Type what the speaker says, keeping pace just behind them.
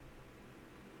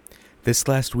This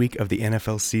last week of the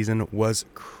NFL season was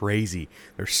crazy.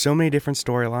 There's so many different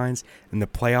storylines, and the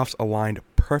playoffs aligned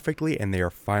perfectly, and they are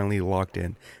finally locked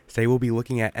in. Today we'll be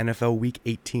looking at NFL Week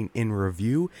 18 in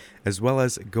review, as well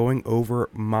as going over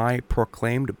my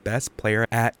proclaimed best player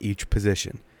at each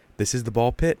position. This is the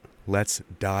Ball Pit. Let's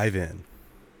dive in.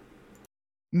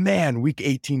 Man, Week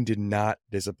 18 did not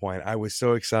disappoint. I was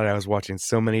so excited. I was watching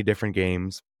so many different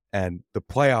games, and the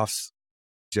playoffs,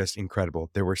 just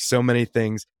incredible. There were so many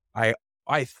things.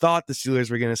 I thought the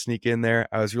Steelers were going to sneak in there.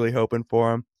 I was really hoping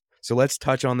for them. So let's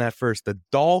touch on that first. The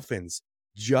Dolphins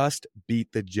just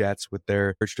beat the Jets with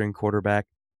their third-string quarterback.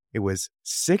 It was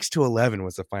 6-11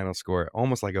 was the final score,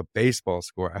 almost like a baseball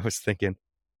score. I was thinking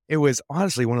it was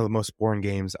honestly one of the most boring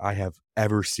games I have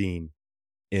ever seen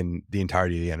in the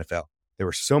entirety of the NFL. There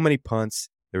were so many punts.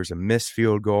 There was a missed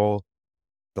field goal.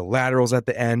 The laterals at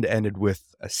the end ended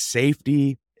with a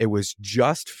safety. It was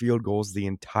just field goals the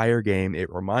entire game.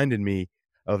 It reminded me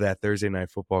of that Thursday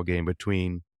night football game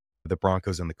between the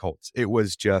Broncos and the Colts. It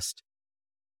was just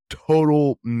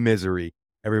total misery.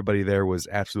 Everybody there was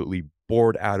absolutely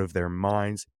bored out of their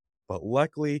minds. But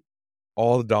luckily,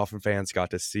 all the Dolphin fans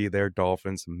got to see their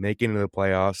Dolphins make it into the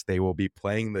playoffs. They will be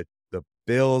playing the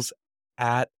Bills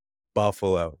at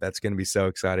Buffalo. That's going to be so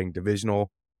exciting.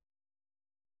 Divisional.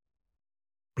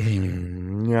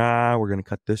 Yeah, we're going to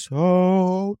cut this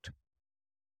out.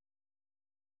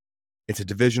 It's a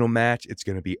divisional match. It's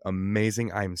going to be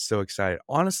amazing. I'm so excited.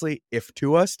 Honestly, if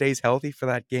Tua stays healthy for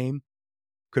that game,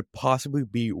 could possibly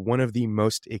be one of the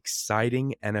most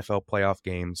exciting NFL playoff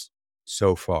games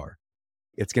so far.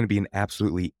 It's going to be an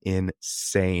absolutely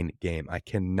insane game. I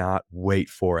cannot wait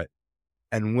for it.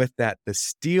 And with that, the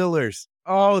Steelers.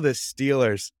 Oh, the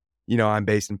Steelers. You know, I'm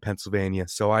based in Pennsylvania,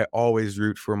 so I always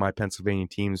root for my Pennsylvania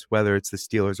teams, whether it's the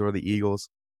Steelers or the Eagles.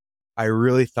 I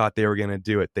really thought they were going to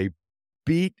do it. They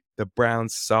beat the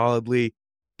Browns solidly.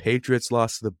 Patriots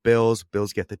lost to the Bills.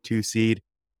 Bills get the 2 seed.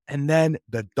 And then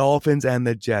the Dolphins and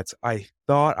the Jets. I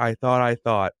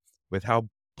thought with how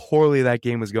poorly that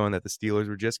game was going that the Steelers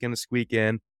were just going to squeak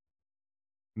in,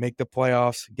 make the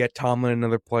playoffs, get Tomlin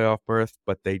another playoff berth,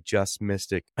 but they just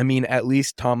missed it. I mean, at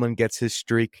least Tomlin gets his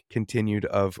streak continued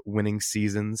of winning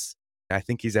seasons. I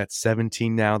think he's at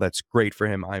 17 now. That's great for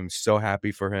him. I'm so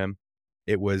happy for him.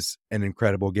 It was an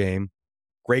incredible game.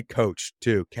 Great coach,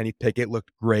 too. Kenny Pickett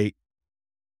looked great.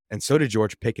 And so did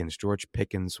George Pickens. George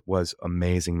Pickens was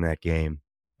amazing that game.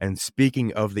 And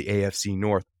speaking of the AFC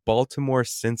North,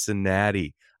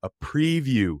 Baltimore-Cincinnati, a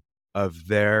preview of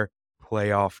their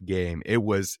playoff game. It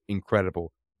was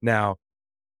incredible. Now,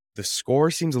 the score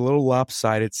seems a little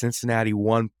lopsided. Cincinnati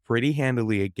won pretty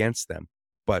handily against them,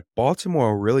 but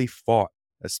Baltimore really fought,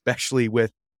 especially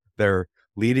with their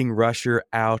leading rusher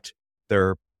out,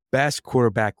 their best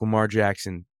quarterback, Lamar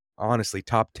Jackson, honestly,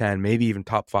 top 10, maybe even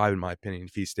top 5, in my opinion,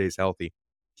 if he stays healthy.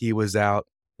 He was out.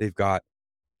 They've got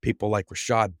people like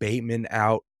Rashad Bateman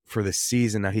out for the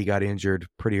season. Now, he got injured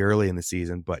pretty early in the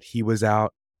season, but he was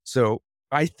out. So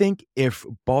I think if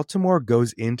Baltimore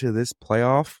goes into this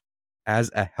playoff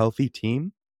as a healthy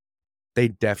team, they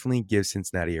definitely give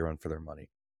Cincinnati a run for their money.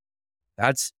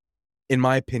 That's, in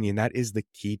my opinion, that is the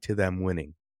key to them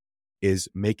winning, is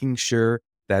making sure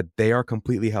that they are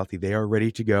completely healthy, they are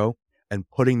ready to go, and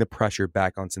putting the pressure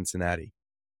back on Cincinnati.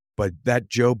 But that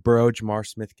Joe Burrow, Jamar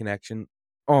Smith connection,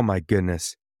 oh my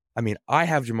goodness. I mean, I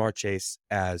have Jamar Chase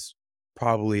as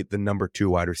probably the number 2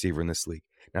 wide receiver in this league.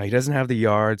 Now, he doesn't have the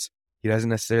yards. He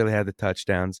doesn't necessarily have the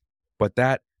touchdowns, but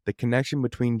the connection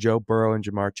between Joe Burrow and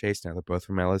Jamar Chase, now they're both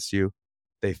from LSU,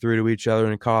 they threw to each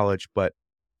other in college, but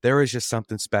there is just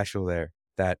something special there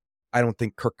that I don't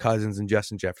think Kirk Cousins and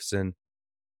Justin Jefferson,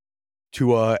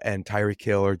 Tua and Tyreek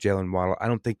Hill or Jalen Waddle, I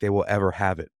don't think they will ever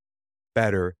have it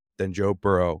better than Joe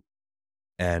Burrow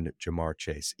and Jamar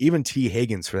Chase. Even T.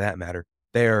 Higgins, for that matter,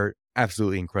 they are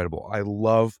absolutely incredible. I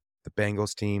love the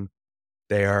Bengals team.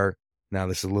 They are, now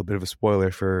this is a little bit of a spoiler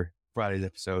for Friday's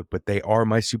episode, but they are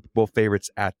my Super Bowl favorites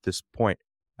at this point.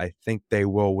 I think they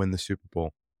will win the Super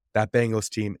Bowl. That Bengals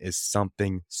team is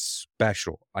something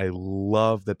special. I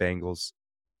love the Bengals.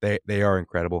 They are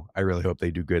incredible. I really hope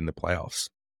they do good in the playoffs.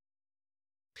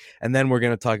 And then we're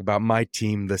going to talk about my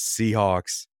team, the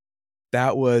Seahawks.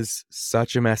 That was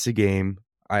such a messy game.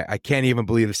 I can't even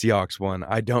believe the Seahawks won.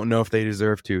 I don't know if they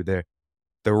deserve to. The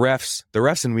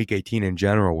refs in Week 18 in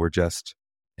general were just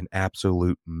an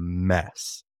absolute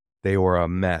mess. They were a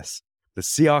mess. The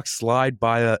Seahawks slide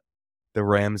by the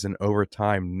Rams in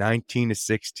overtime,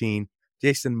 19-16.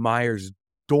 Jason Myers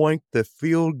doinked the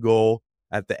field goal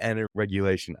at the end of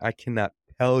regulation. I cannot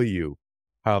tell you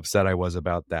how upset I was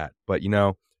about that. But, you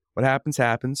know, what happens,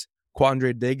 happens.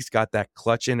 Quandre Diggs got that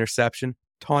clutch interception.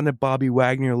 taunted Bobby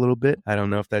Wagner a little bit. I don't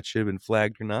know if that should have been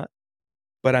flagged or not.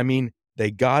 But I mean,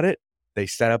 they got it. They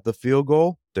set up the field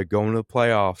goal. They're going to the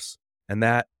playoffs. And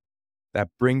that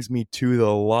brings me to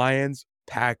the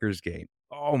Lions-Packers game.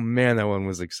 Oh, man, that one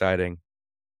was exciting.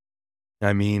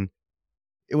 I mean,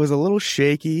 it was a little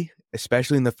shaky,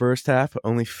 especially in the first half.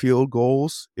 Only field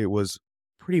goals. It was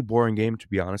a pretty boring game, to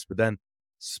be honest. But then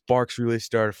sparks really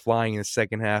started flying in the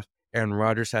second half. Aaron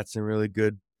Rodgers had some really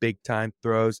good big-time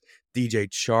throws. DJ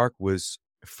Chark was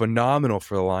phenomenal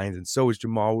for the Lions, and so was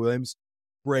Jamal Williams,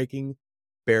 breaking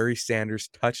Barry Sanders'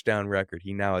 touchdown record.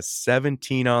 He now has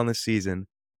 17 on the season.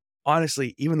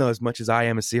 Honestly, even though as much as I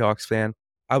am a Seahawks fan,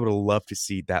 I would have loved to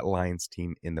see that Lions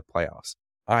team in the playoffs.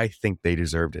 I think they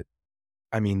deserved it.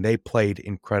 I mean, they played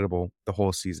incredible the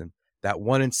whole season. That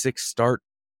 1-6 start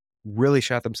really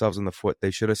shot themselves in the foot.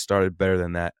 They should have started better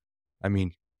than that. I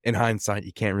mean, in hindsight,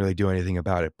 you can't really do anything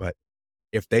about it. But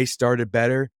if they started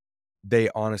better, they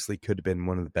honestly could have been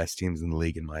one of the best teams in the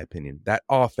league, in my opinion. That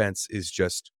offense is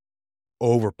just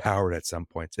overpowered at some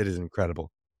points. It is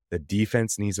incredible. The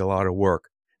defense needs a lot of work,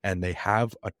 and they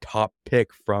have a top pick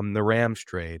from the Rams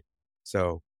trade.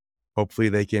 So hopefully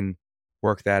they can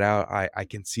work that out. I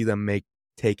can see them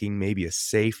taking maybe a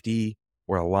safety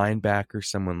or a linebacker,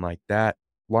 someone like that.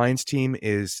 Lions team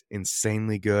is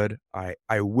insanely good.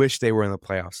 I wish they were in the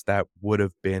playoffs. That would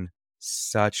have been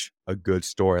such a good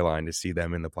storyline to see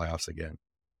them in the playoffs again.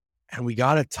 And we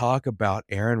got to talk about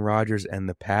Aaron Rodgers and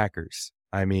the Packers.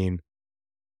 I mean,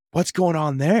 what's going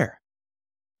on there?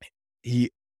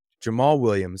 Jamal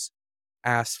Williams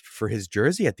asked for his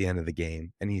jersey at the end of the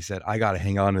game, and he said, I got to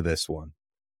hang on to this one.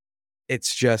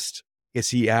 It's just, is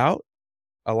he out?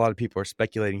 A lot of people are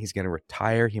speculating he's going to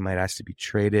retire. He might ask to be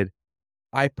traded.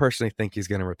 I personally think he's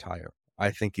going to retire.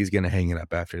 I think he's going to hang it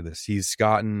up after this. He's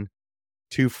gotten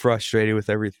too frustrated with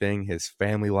everything. His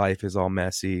family life is all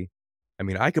messy. I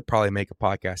mean, I could probably make a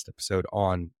podcast episode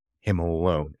on him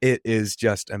alone. It is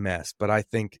just a mess. But I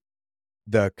think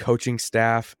the coaching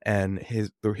staff and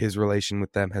his relation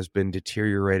with them has been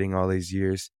deteriorating all these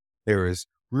years. There was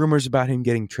rumors about him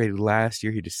getting traded last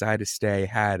year. He decided to stay,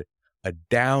 had a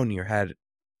down year,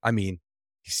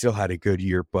 he still had a good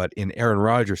year, but in Aaron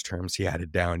Rodgers terms, he had a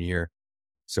down year.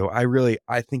 So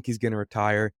I think he's going to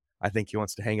retire. I think he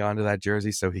wants to hang on to that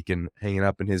jersey so he can hang it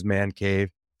up in his man cave,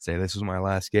 say, this was my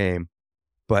last game.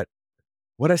 But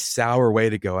what a sour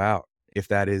way to go out if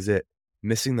that is it.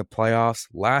 Missing the playoffs.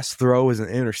 Last throw is an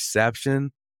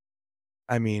interception.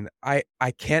 I mean, I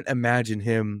can't imagine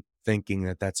him thinking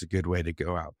that that's a good way to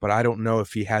go out. But I don't know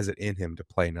if he has it in him to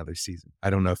play another season. I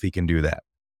don't know if he can do that.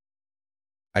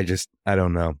 I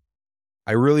don't know.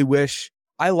 I really wish.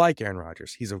 I like Aaron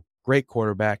Rodgers. He's a great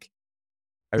quarterback.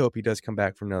 I hope he does come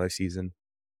back for another season.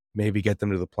 Maybe get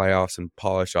them to the playoffs and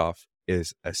polish off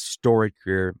is a storied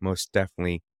career. Most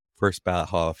definitely first ballot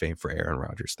Hall of Fame for Aaron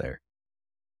Rodgers there.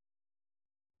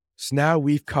 So now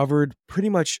we've covered pretty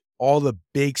much all the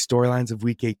big storylines of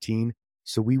Week 18.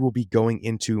 So we will be going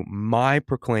into my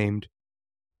proclaimed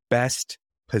best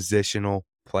positional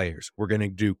players. We're going to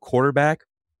do quarterback,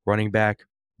 running back,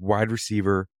 wide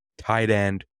receiver, tight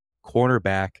end,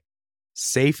 cornerback,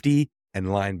 safety, and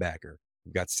linebacker.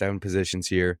 We've got 7 positions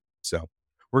here. So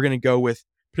we're going to go with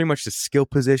pretty much the skill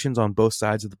positions on both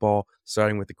sides of the ball,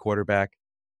 starting with the quarterback.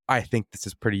 I think this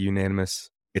is pretty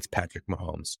unanimous. It's Patrick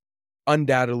Mahomes.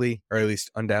 Undoubtedly, or at least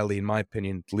undoubtedly in my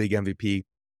opinion, league MVP,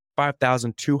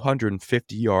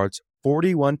 5,250 yards,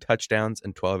 41 touchdowns,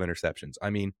 and 12 interceptions.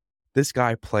 I mean, this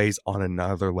guy plays on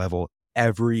another level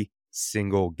every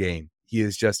single game. He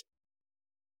is just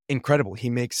incredible. He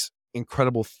makes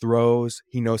incredible throws.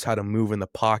 He knows how to move in the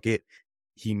pocket.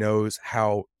 He knows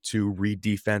how to read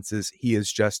defenses. He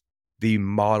is just the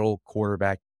model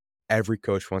quarterback every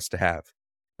coach wants to have.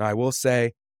 Now, I will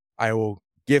say, I will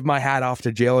give my hat off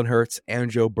to Jalen Hurts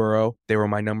and Joe Burrow. They were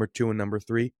my number 2 and number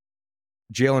 3.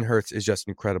 Jalen Hurts is just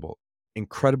incredible.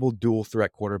 Incredible dual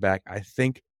threat quarterback. I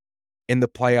think in the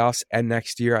playoffs and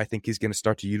next year, I think he's going to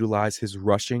start to utilize his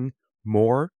rushing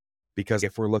more, because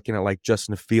if we're looking at like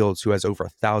Justin Fields, who has over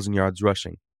 1,000 yards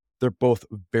rushing, they're both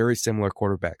very similar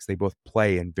quarterbacks. They both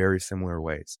play in very similar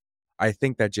ways. I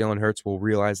think that Jalen Hurts will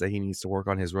realize that he needs to work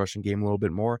on his rushing game a little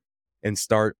bit more and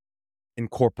start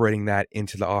incorporating that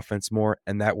into the offense more,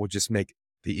 and that will just make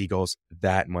the Eagles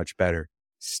that much better.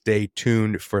 Stay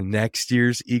tuned for next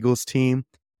year's Eagles team.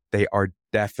 They are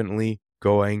definitely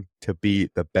going to be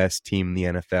the best team in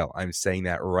the NFL. I'm saying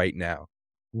that right now.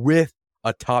 With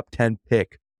a top 10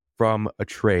 pick from a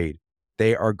trade,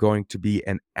 they are going to be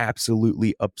an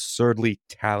absolutely absurdly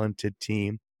talented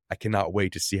team. I cannot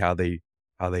wait to see how they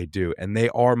do. And they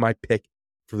are my pick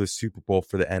for the Super Bowl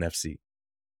for the NFC.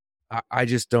 I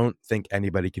just don't think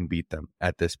anybody can beat them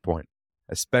at this point,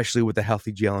 especially with the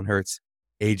healthy Jalen Hurts,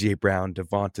 A.J. Brown,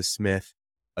 Devonta Smith,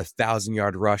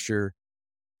 1,000-yard rusher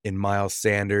in Miles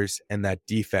Sanders, and that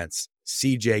defense,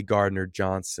 C.J.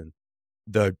 Gardner-Johnson,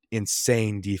 the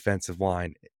insane defensive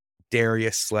line,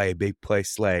 Darius Slay, big play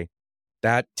Slay.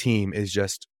 That team is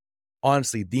just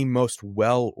honestly the most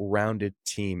well-rounded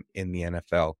team in the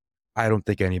NFL. I don't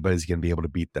think anybody's going to be able to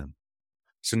beat them.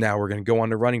 So now we're going to go on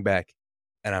to running back,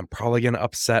 and I'm probably going to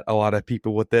upset a lot of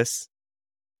people with this.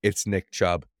 It's Nick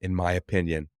Chubb, in my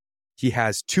opinion. He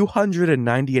has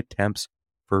 290 attempts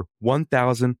for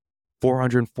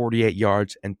 1,448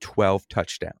 yards and 12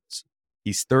 touchdowns.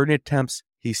 He's third in attempts.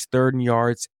 He's third in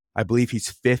yards. I believe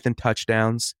he's fifth in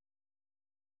touchdowns.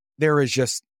 There is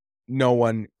just no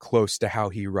one close to how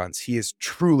he runs. He is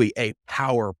truly a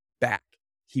power back.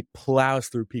 He plows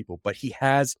through people, but he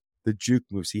has the juke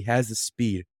moves. He has the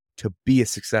speed to be a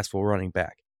successful running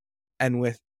back. And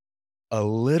with a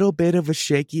little bit of a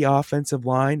shaky offensive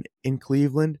line in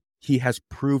Cleveland, he has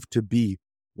proved to be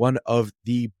one of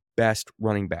the best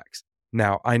running backs.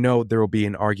 Now, I know there will be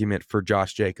an argument for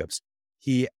Josh Jacobs.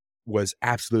 He was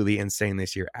absolutely insane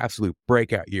this year, absolute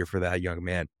breakout year for that young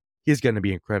man. He's going to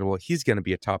be incredible. He's going to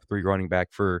be a top 3 running back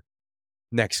for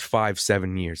next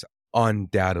 5-7 years,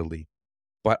 undoubtedly.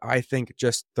 But I think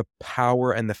just the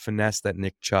power and the finesse that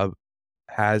Nick Chubb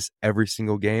has every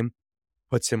single game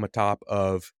puts him atop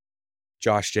of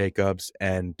Josh Jacobs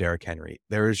and Derrick Henry.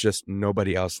 There is just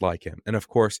nobody else like him. And of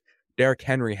course, Derrick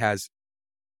Henry I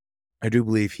do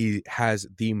believe he has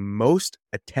the most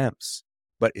attempts,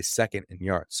 but is second in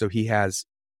yards. So he has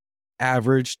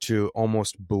average to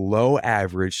almost below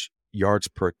average yards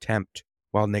per attempt,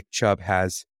 while Nick Chubb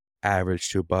has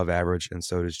average to above average, and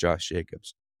so does Josh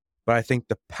Jacobs. But I think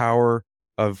the power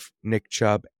of Nick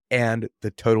Chubb and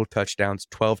the total touchdowns,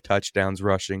 12 touchdowns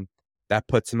rushing, that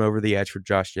puts him over the edge for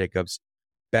Josh Jacobs.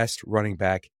 Best running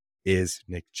back is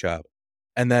Nick Chubb.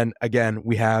 And then again,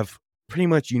 we have pretty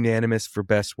much unanimous for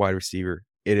best wide receiver.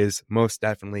 It is most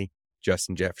definitely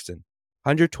Justin Jefferson.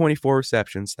 124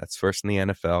 receptions, that's first in the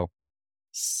NFL.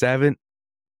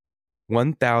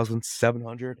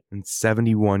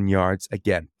 1,771 yards,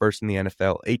 again, first in the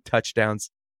NFL. 8 touchdowns.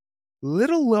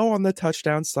 Little low on the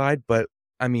touchdown side, but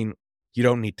I mean, you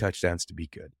don't need touchdowns to be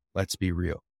good. Let's be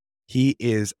real. He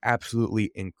is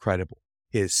absolutely incredible.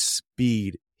 His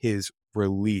speed, his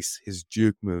release, his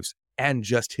juke moves, and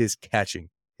just his catching.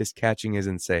 His catching is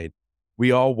insane.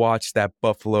 We all watched that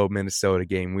Buffalo-Minnesota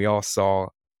game. We all saw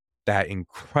that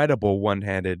incredible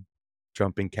one-handed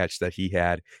jumping catch that he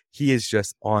had. He is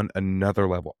just on another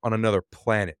level, on another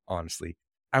planet, honestly.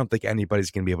 I don't think anybody's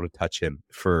going to be able to touch him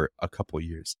for a couple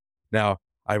years. Now,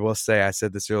 I will say, I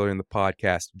said this earlier in the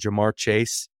podcast, Jamar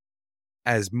Chase,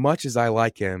 as much as I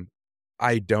like him,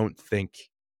 I don't think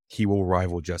he will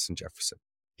rival Justin Jefferson.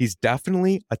 He's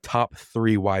definitely a top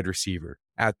 3 wide receiver.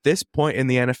 At this point in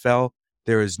the NFL,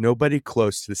 there is nobody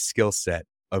close to the skill set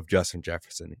of Justin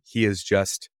Jefferson. He is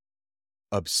just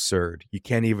absurd. You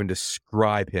can't even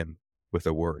describe him with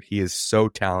a word. He is so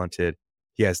talented.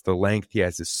 He has the length. He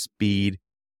has the speed.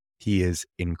 He is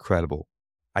incredible.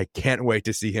 I can't wait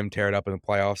to see him tear it up in the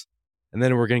playoffs. And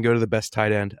then we're going to go to the best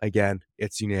tight end. Again,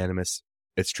 it's unanimous.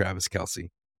 It's Travis Kelce.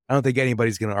 I don't think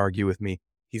anybody's going to argue with me.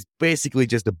 He's basically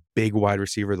just a big wide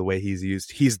receiver the way he's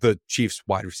used. He's the Chiefs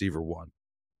wide receiver 1.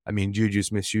 I mean, Juju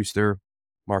Smith-Schuster,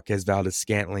 Marquez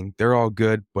Valdes-Scantling, they're all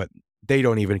good, but they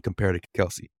don't even compare to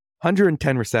Kelce.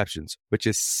 110 receptions, which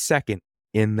is second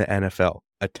in the NFL.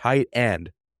 A tight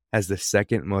end has the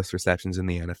second most receptions in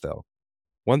the NFL.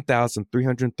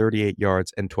 1,338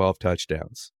 yards and 12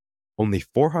 touchdowns. Only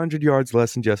 400 yards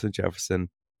less than Justin Jefferson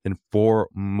and 4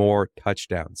 more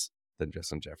touchdowns than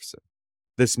Justin Jefferson.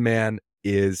 This man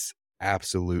is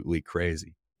absolutely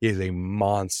crazy. He is a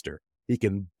monster. He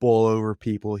can bowl over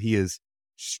people. He is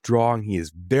strong. He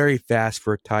is very fast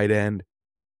for a tight end.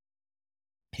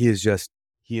 He is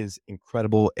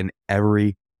incredible in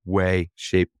every way,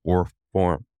 shape, or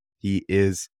form. He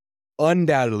is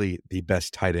undoubtedly the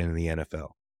best tight end in the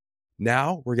NFL.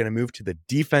 Now we're going to move to the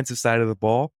defensive side of the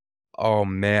ball. Oh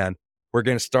man, we're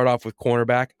going to start off with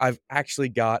cornerback. I've actually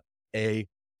got a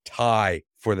tie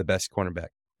for the best cornerback.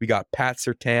 We got Pat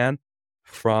Surtain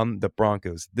from the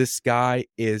Broncos. This guy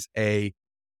is a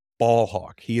ball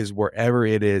hawk. He is wherever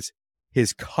it is.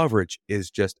 His coverage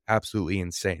is just absolutely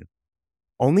insane.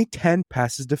 Only 10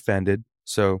 passes defended.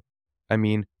 So, I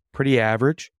mean, pretty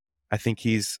average. I think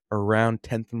he's around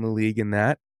 10th in the league in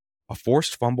that. A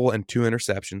forced fumble and 2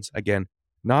 interceptions. Again,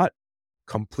 not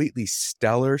completely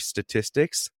stellar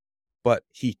statistics, but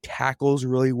he tackles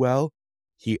really well.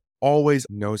 He always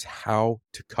knows how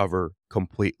to cover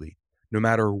completely. no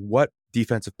matter what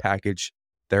defensive package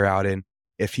they're out in.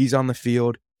 If he's on the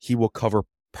field, he will cover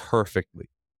perfectly.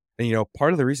 And,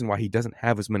 part of the reason why he doesn't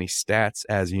have as many stats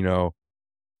as,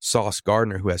 Sauce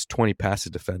Gardner, who has 20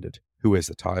 passes defended, who is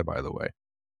the tie, by the way.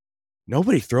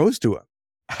 Nobody throws to him.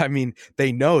 I mean,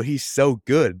 they know he's so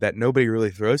good that nobody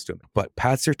really throws to him. But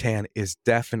Pat Surtain is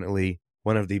definitely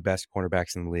one of the best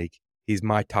cornerbacks in the league. He's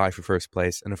my tie for first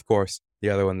place. And of course, the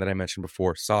other one that I mentioned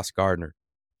before, Sauce Gardner,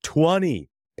 20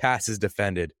 passes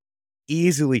defended,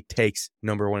 easily takes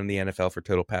number one in the NFL for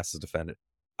total passes defended.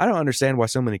 I don't understand why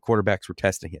so many quarterbacks were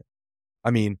testing him.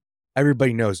 I mean,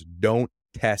 everybody knows, don't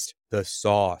test the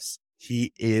Sauce.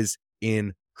 He is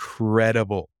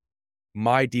incredible.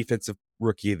 My defensive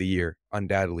rookie of the year,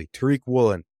 undoubtedly. Tariq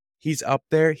Woolen, he's up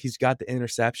there. He's got the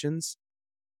interceptions,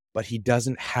 but he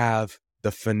doesn't have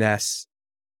the finesse.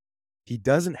 He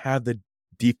doesn't have the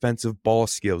defensive ball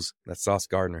skills that Sauce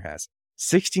Gardner has.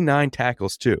 69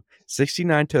 tackles, too.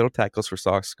 69 total tackles for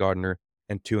Sauce Gardner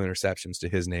and 2 interceptions to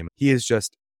his name. He is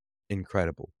just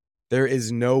incredible. There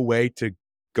is no way to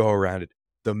go around it.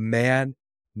 The man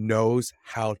knows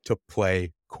how to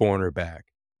play cornerback.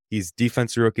 He's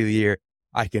defensive rookie of the year.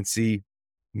 I can see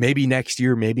maybe next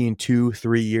year, maybe in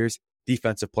 2-3 years,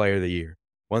 defensive player of the year.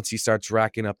 Once he starts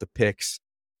racking up the picks,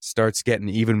 starts getting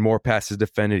even more passes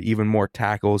defended, even more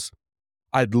tackles.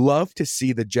 I'd love to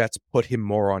see the Jets put him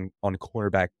more on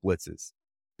cornerback blitzes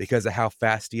because of how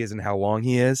fast he is and how long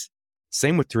he is.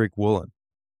 Same with Tariq Woolen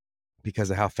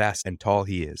because of how fast and tall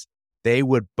he is. They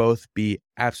would both be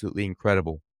absolutely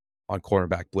incredible on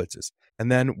cornerback blitzes.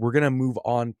 And then we're going to move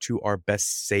on to our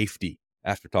best safety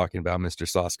after talking about Mr.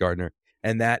 Sauce Gardner,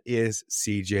 and that is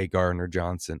C.J.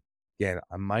 Gardner-Johnson. Again,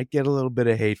 I might get a little bit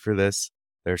of hate for this.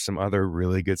 There's some other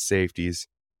really good safeties.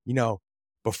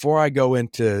 Before I go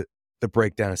into the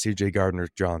breakdown of C.J.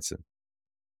 Gardner-Johnson,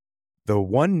 the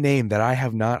one name that I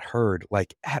have not heard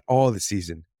at all this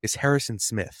season is Harrison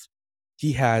Smith.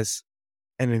 He has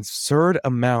an absurd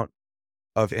amount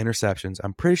of interceptions.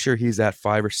 I'm pretty sure he's at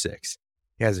 5 or 6.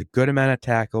 He has a good amount of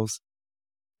tackles.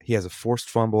 He has a forced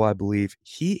fumble, I believe.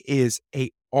 He is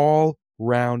a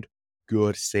all-round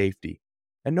good safety.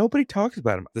 And nobody talks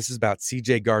about him. This is about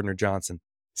C.J. Gardner-Johnson.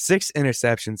 6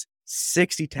 interceptions,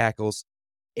 60 tackles,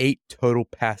 8 total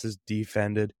passes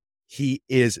defended. He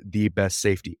is the best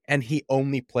safety. And he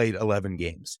only played 11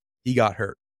 games. He got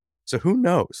hurt. So who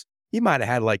knows? He might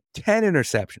have had 10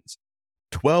 interceptions,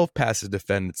 12 passes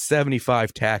defended,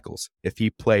 75 tackles if he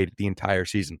played the entire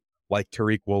season, like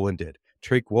Tariq Woolen did.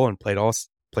 Tariq Woolen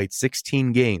played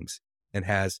 16 games and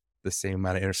has the same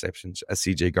amount of interceptions as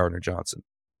C.J. Gardner-Johnson.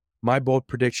 My bold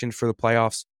prediction for the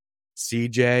playoffs,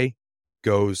 C.J.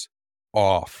 goes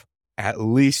off. At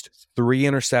least 3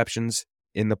 interceptions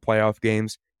in the playoff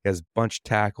games. He has a bunch of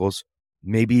tackles,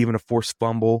 maybe even a forced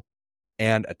fumble,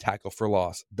 and a tackle for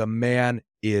loss. The man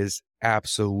is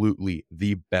absolutely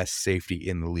the best safety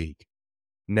in the league.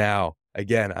 Now,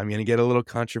 again, I'm going to get a little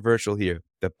controversial here.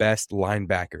 The best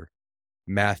linebacker,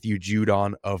 Matthew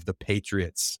Judon of the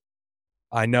Patriots.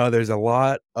 I know there's a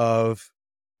lot of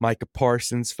Micah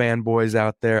Parsons fanboys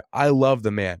out there. I love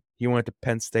the man. He went to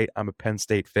Penn State. I'm a Penn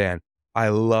State fan. I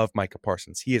love Micah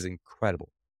Parsons. He is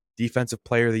incredible. Defensive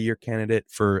Player of the Year candidate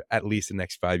for at least the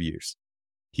next 5 years.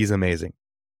 He's amazing.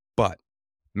 But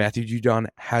Matthew Judon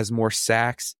has more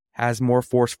sacks, has more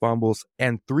forced fumbles,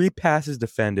 and 3 passes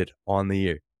defended on the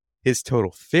year. His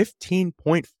total,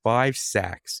 15.5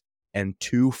 sacks and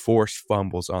 2 forced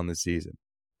fumbles on the season.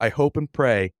 I hope and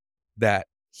pray that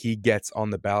he gets on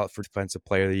the ballot for Defensive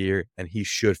Player of the Year, and he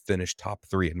should finish top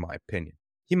 3 in my opinion.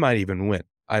 He might even win.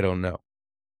 I don't know.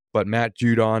 But Matt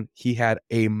Judon, he had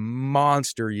a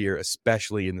monster year,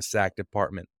 especially in the sack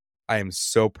department. I am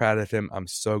so proud of him. I'm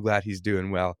so glad he's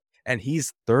doing well. And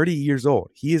he's 30 years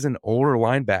old. He is an older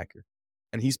linebacker.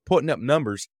 And he's putting up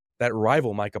numbers that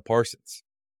rival Micah Parsons,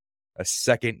 a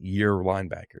second-year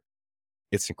linebacker.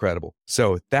 It's incredible.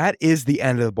 So that is the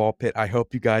end of the ball pit. I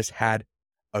hope you guys had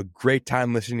a great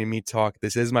time listening to me talk.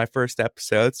 This is my first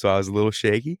episode, so I was a little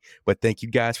shaky. But thank you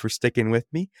guys for sticking with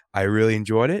me. I really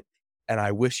enjoyed it. And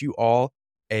I wish you all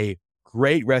a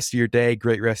great rest of your day,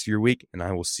 great rest of your week, and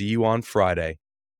I will see you on Friday.